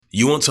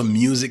You want some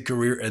music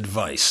career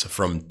advice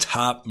from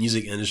top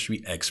music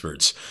industry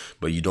experts,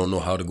 but you don't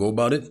know how to go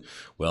about it?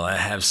 Well, I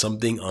have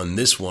something on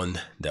this one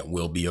that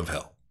will be of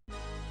help.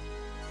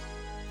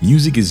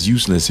 Music is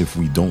useless if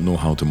we don't know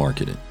how to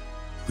market it.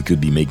 We could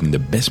be making the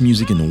best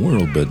music in the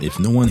world, but if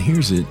no one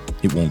hears it,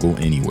 it won't go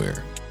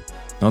anywhere.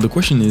 Now the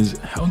question is,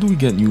 how do we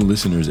get new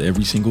listeners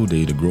every single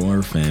day to grow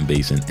our fan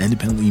base and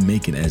independently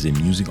make it as a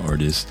music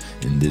artist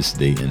in this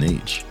day and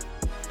age?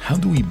 How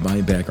do we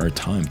buy back our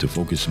time to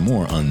focus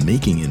more on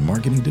making and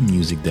marketing the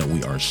music that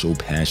we are so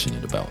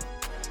passionate about?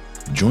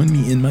 Join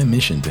me in my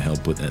mission to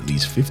help put at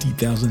least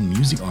 50,000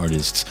 music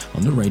artists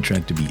on the right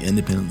track to be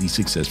independently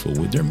successful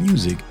with their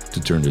music,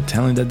 to turn the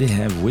talent that they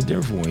have with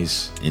their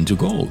voice into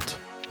gold.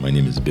 My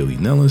name is Billy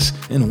Nellis,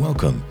 and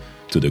welcome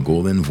to the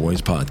Golden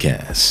Voice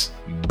Podcast.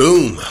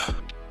 Boom!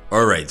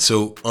 All right,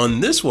 so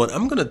on this one,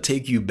 I'm going to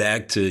take you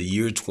back to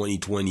year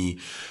 2020,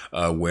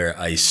 where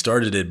I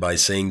started it by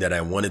saying that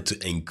I wanted to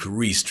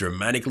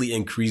dramatically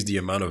increase the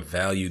amount of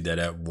value that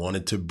I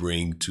wanted to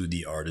bring to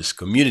the artist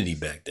community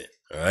back then.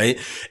 All right.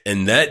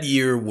 And that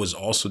year was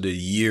also the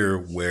year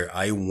where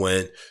I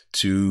went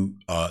to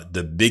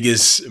the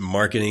biggest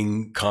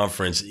marketing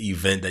conference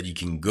event that you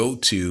can go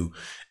to.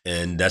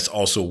 And that's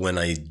also when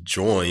I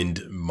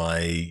joined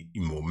my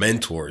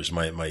mentors,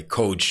 my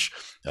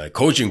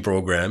coaching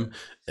program.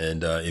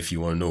 And if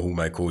you want to know who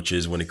my coach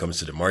is when it comes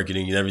to the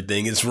marketing and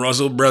everything, it's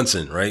Russell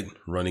Brunson, right?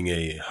 Running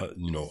a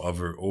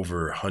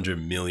over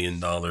 $100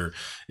 million,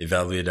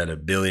 evaluated at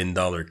 $1 billion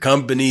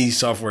company,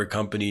 software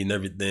company, and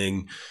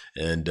everything.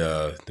 And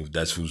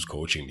that's who's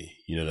coaching me.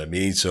 You know what I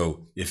mean?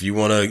 So if you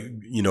want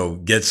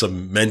to get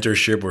some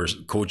mentorship or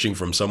coaching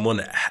from someone,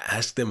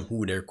 ask them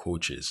who their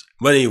coach is.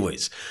 But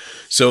anyways,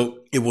 so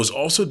it was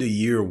also the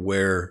year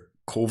where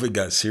COVID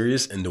got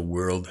serious and the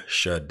world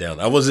shut down.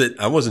 I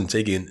wasn't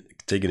taking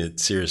it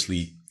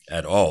seriously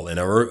at all. And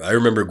I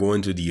remember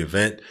going to the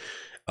event.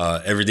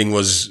 Everything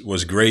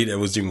was great.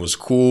 Everything was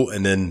cool.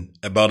 And then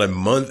about a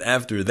month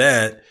after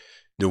that,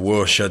 the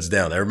world shuts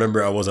down. I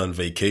remember I was on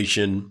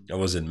vacation. I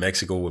was in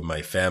Mexico with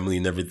my family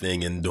and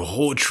everything. And the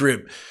whole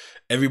trip,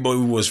 everybody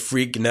was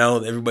freaking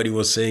out. Everybody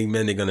was saying,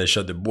 man, they're going to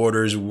shut the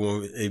borders. We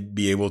won't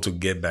be able to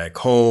get back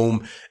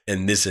home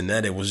and this and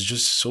that. It was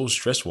just so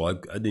stressful. I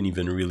didn't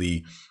even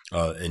really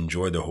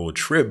enjoy the whole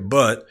trip.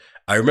 But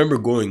I remember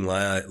going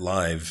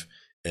live.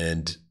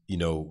 And,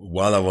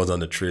 while I was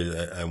on the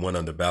trip, I went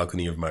on the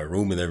balcony of my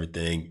room and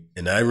everything.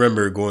 And I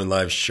remember going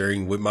live,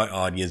 sharing with my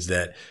audience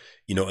that,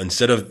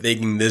 instead of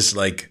taking this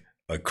like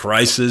a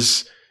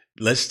crisis,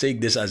 let's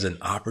take this as an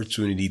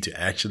opportunity to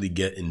actually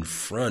get in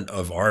front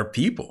of our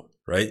people.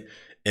 Right.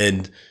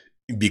 And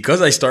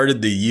because I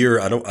started the year,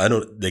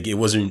 it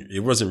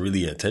wasn't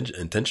really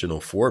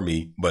intentional for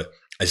me, but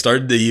I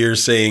started the year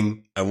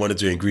saying I wanted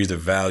to increase the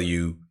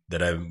value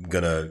that I'm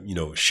gonna,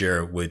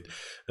 share with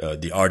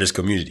the artist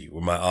community,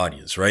 with my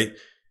audience, right?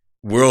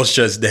 World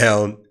shuts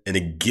down,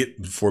 and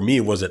for me,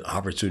 it was an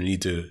opportunity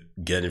to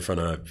get in front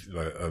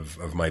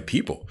of my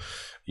people,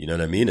 you know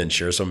what I mean, and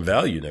share some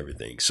value and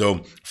everything.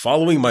 So,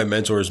 following my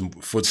mentor's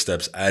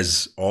footsteps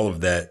as all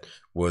of that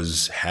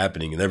was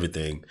happening and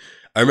everything,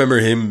 I remember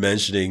him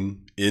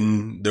mentioning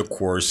in the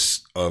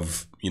course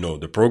of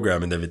the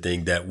program and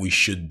everything that we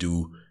should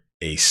do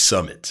a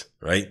summit,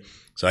 right?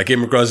 So I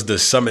came across the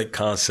summit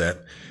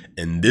concept.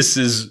 And this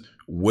is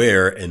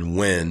where and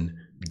when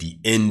the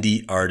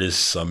Indie Artist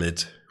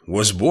Summit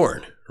was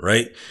born,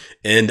 right?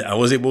 And I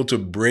was able to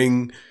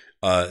bring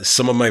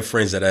some of my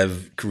friends that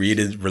I've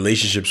created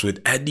relationships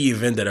with at the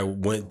event that I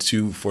went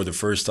to for the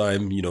first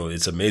time.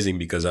 It's amazing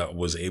because I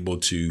was able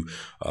to,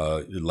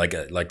 like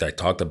I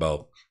talked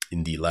about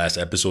in the last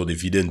episode,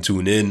 if you didn't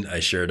tune in, I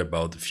shared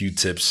about a few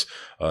tips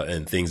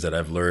and things that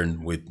I've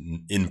learned with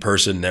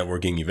in-person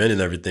networking event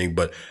and everything.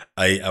 But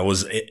I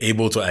was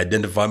able to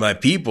identify my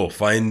people,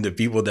 find the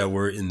people that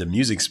were in the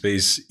music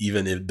space,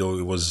 even though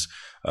it was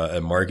a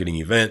marketing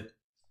event,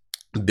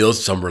 build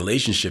some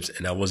relationships.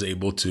 And I was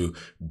able to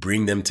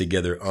bring them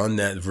together on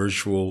that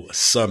virtual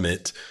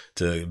summit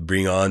to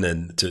bring on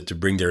and to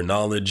bring their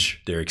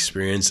knowledge, their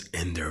experience,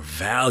 and their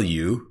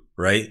value.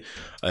 Right.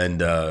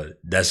 And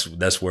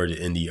that's where the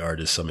Indie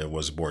Artist Summit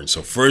was born.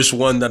 So first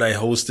one that I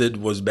hosted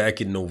was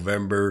back in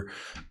November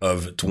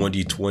of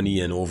 2020,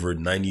 and over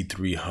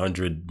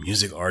 9,300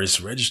 music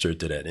artists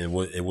registered to that. And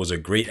it was a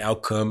great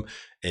outcome,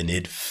 and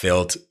it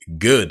felt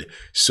good.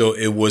 So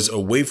it was a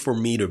way for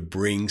me to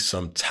bring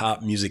some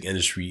top music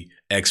industry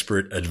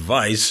expert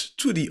advice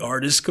to the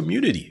artist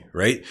community,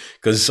 right?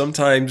 Because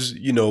sometimes,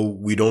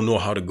 we don't know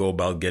how to go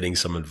about getting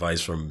some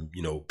advice from,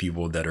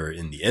 people that are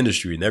in the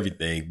industry and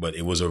everything, but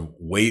it was a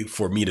way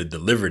for me to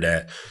deliver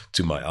that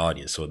to my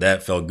audience. So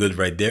that felt good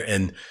right there.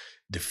 And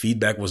the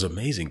feedback was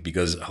amazing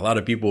because a lot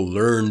of people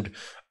learned,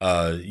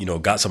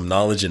 got some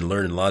knowledge and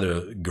learned a lot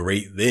of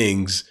great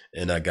things.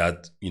 And I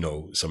got,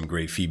 some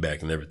great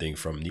feedback and everything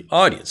from the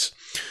audience.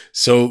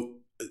 So,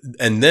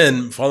 and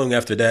then following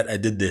after that, I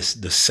did the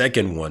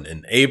second one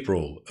in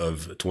April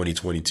of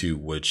 2022,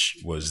 which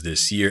was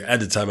this year. At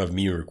the time of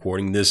me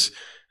recording this,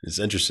 it's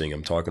interesting.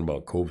 I'm talking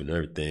about COVID and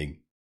everything.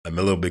 I'm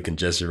a little bit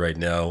congested right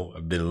now.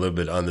 I've been a little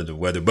bit under the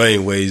weather, but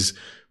anyways,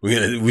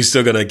 we're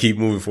still gonna keep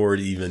moving forward,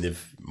 even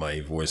if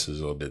my voice is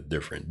a little bit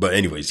different. But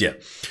anyways, yeah,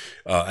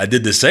 I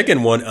did the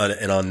second one,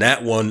 and on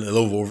that one, a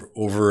little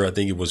over I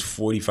think it was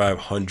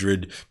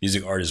 4,500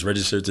 music artists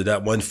registered to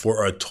that one,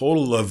 for a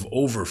total of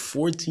over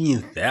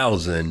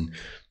 14,000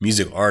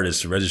 music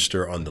artists to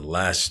register on the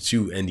last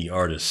two Indie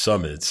Artist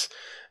Summits,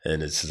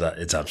 and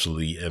it's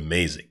absolutely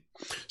amazing.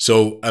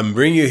 So I'm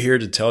bringing you here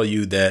to tell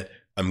you that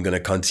I'm going to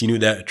continue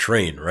that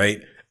train,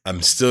 right?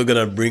 I'm still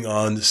going to bring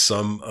on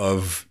some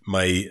of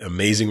my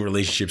amazing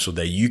relationships so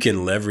that you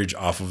can leverage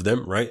off of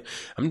them, right?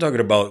 I'm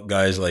talking about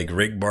guys like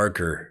Rick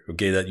Barker,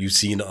 okay, that you've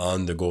seen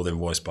on the Golden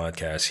Voice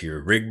podcast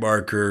here. Rick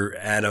Barker,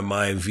 Adam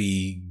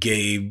Ivy,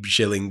 Gabe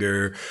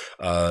Schillinger,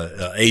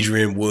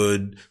 Adrian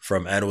Wood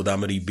from Anno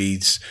Domini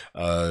Beats.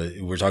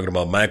 We're talking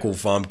about Michael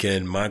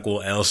Fomkin, Michael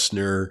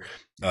Elsner,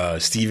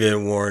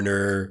 Stephen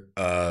Warner,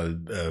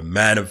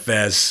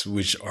 Manifest,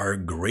 which are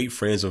great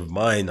friends of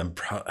mine. I'm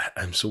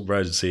so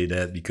proud to say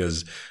that,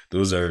 because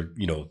those are,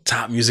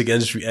 top music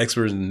industry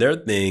experts in their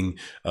thing,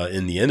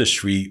 in the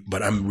industry,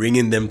 but I'm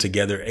bringing them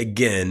together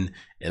again,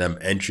 and I'm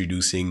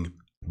introducing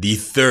the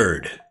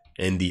third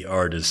Indie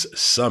Artist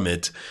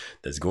Summit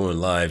that's going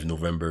live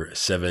November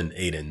 7,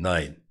 8, and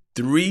 9.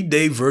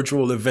 3-day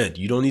virtual event.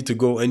 You don't need to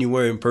go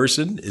anywhere in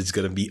person. It's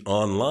going to be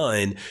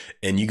online,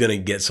 and you're going to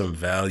get some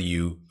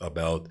value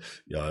about,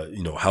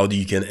 how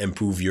you can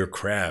improve your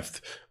craft,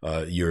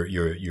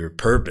 your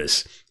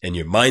purpose and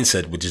your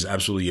mindset, which is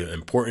absolutely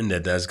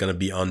important. That's going to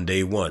be on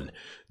day one.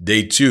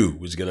 Day two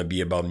is going to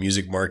be about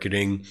music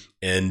marketing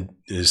and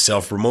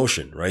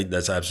self-promotion, right?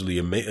 That's absolutely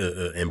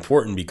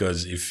important,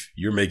 because if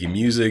you're making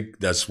music,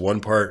 that's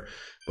one part,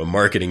 but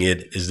marketing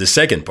it is the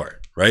second part.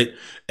 Right.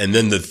 And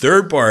then the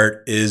third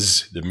part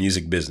is the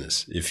music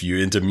business. If you're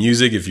into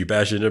music, if you're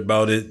passionate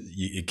about it,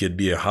 it could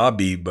be a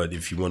hobby, but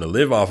if you want to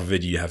live off of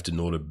it, you have to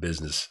know the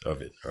business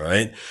of it. All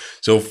right.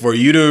 So for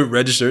you to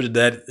register to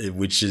that,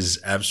 which is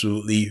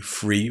absolutely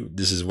free,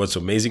 this is what's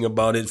amazing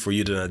about it, for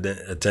you to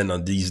attend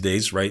on these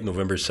days, right?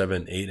 November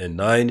 7, 8, and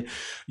 9,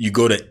 you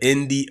go to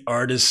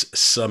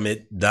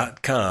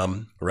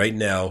indieartistsummit.com right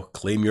now,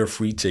 claim your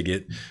free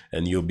ticket,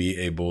 and you'll be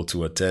able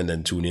to attend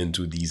and tune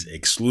into these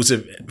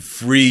exclusive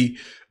free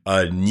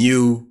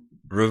new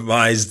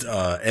revised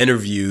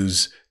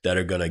interviews that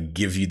are going to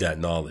give you that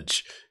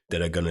knowledge,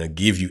 that are going to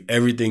give you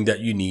everything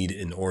that you need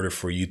in order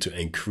for you to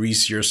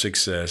increase your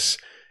success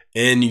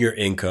and your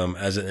income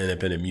as an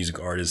independent music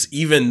artist,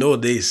 even though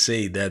they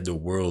say that the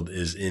world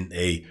is in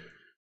a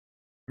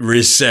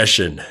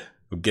recession.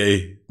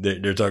 Okay,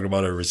 they're talking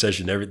about a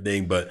recession,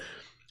 everything, but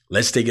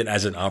let's take it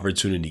as an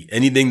opportunity.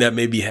 Anything that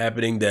may be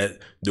happening that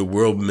the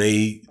world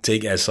may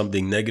take as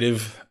something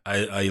negative,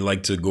 I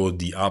like to go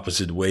the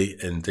opposite way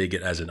and take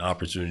it as an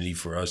opportunity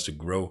for us to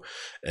grow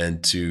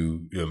and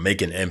to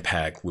make an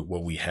impact with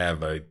what we have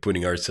by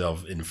putting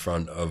ourselves in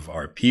front of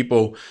our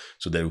people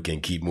so that we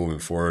can keep moving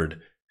forward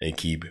and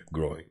keep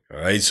growing. All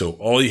right. So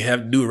all you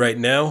have to do right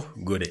now,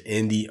 go to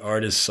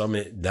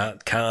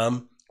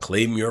indieartistsummit.com,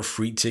 claim your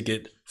free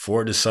ticket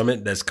for the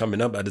summit that's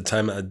coming up at the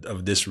time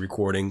of this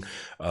recording,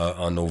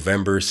 on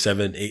November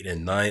 7th, 8th,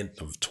 and 9th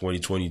of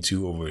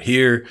 2022 over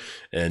here.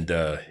 And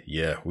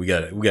we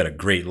got a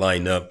great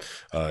lineup.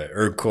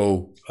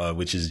 Urko,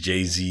 which is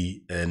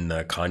Jay-Z and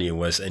Kanye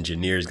West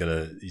engineer, is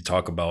going to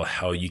talk about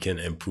how you can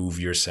improve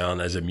your sound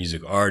as a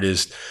music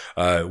artist.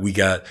 We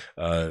got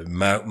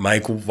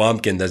Michael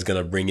Fomkin that's going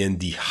to bring in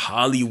the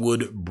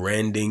Hollywood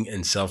branding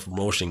and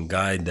self-promotion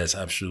guide. That's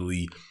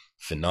absolutely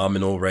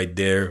phenomenal right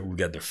there. We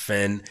got the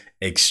Fan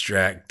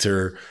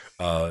Extractor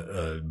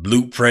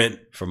blueprint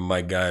from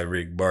my guy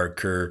Rick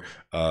Barker.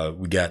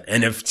 We got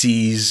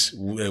NFTs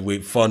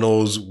with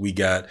funnels. We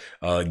got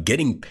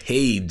getting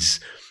paid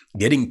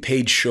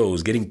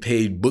shows, getting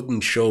paid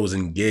booking shows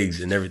and gigs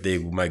and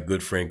everything with my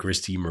good friend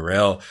Christy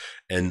Morel,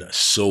 and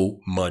so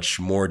much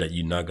more that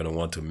you're not going to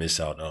want to miss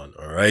out on.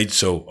 All right.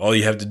 So all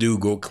you have to do,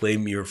 go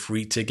claim your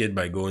free ticket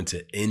by going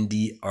to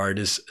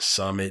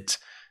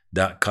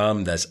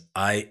indieartistsummit.com. That's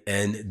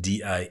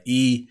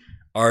INDIE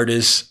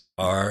artists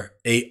RARTIST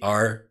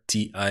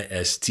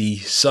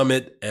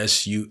summit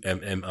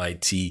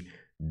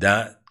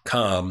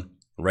SUMMIT.com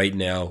right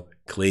now.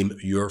 Claim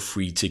your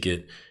free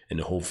ticket,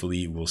 and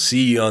hopefully we'll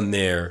see you on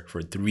there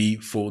for 3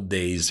 full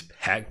days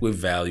packed with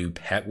value,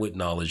 packed with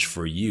knowledge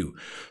for you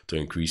to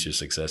increase your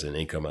success and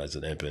income as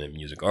an independent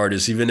music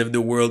artist, even if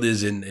the world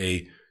is in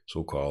a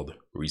so-called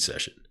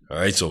recession. All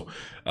right, so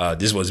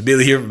this was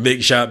Billy here from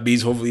Big Shot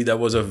Beats. Hopefully that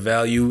was of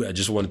value. I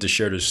just wanted to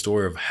share the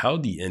story of how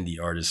the Indie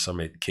Artist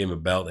Summit came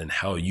about and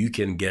how you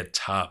can get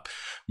top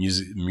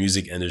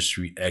music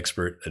industry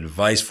expert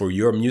advice for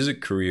your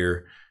music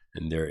career.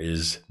 And there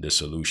is the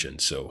solution.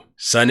 So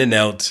signing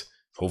out.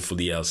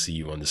 Hopefully I'll see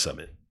you on the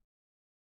summit.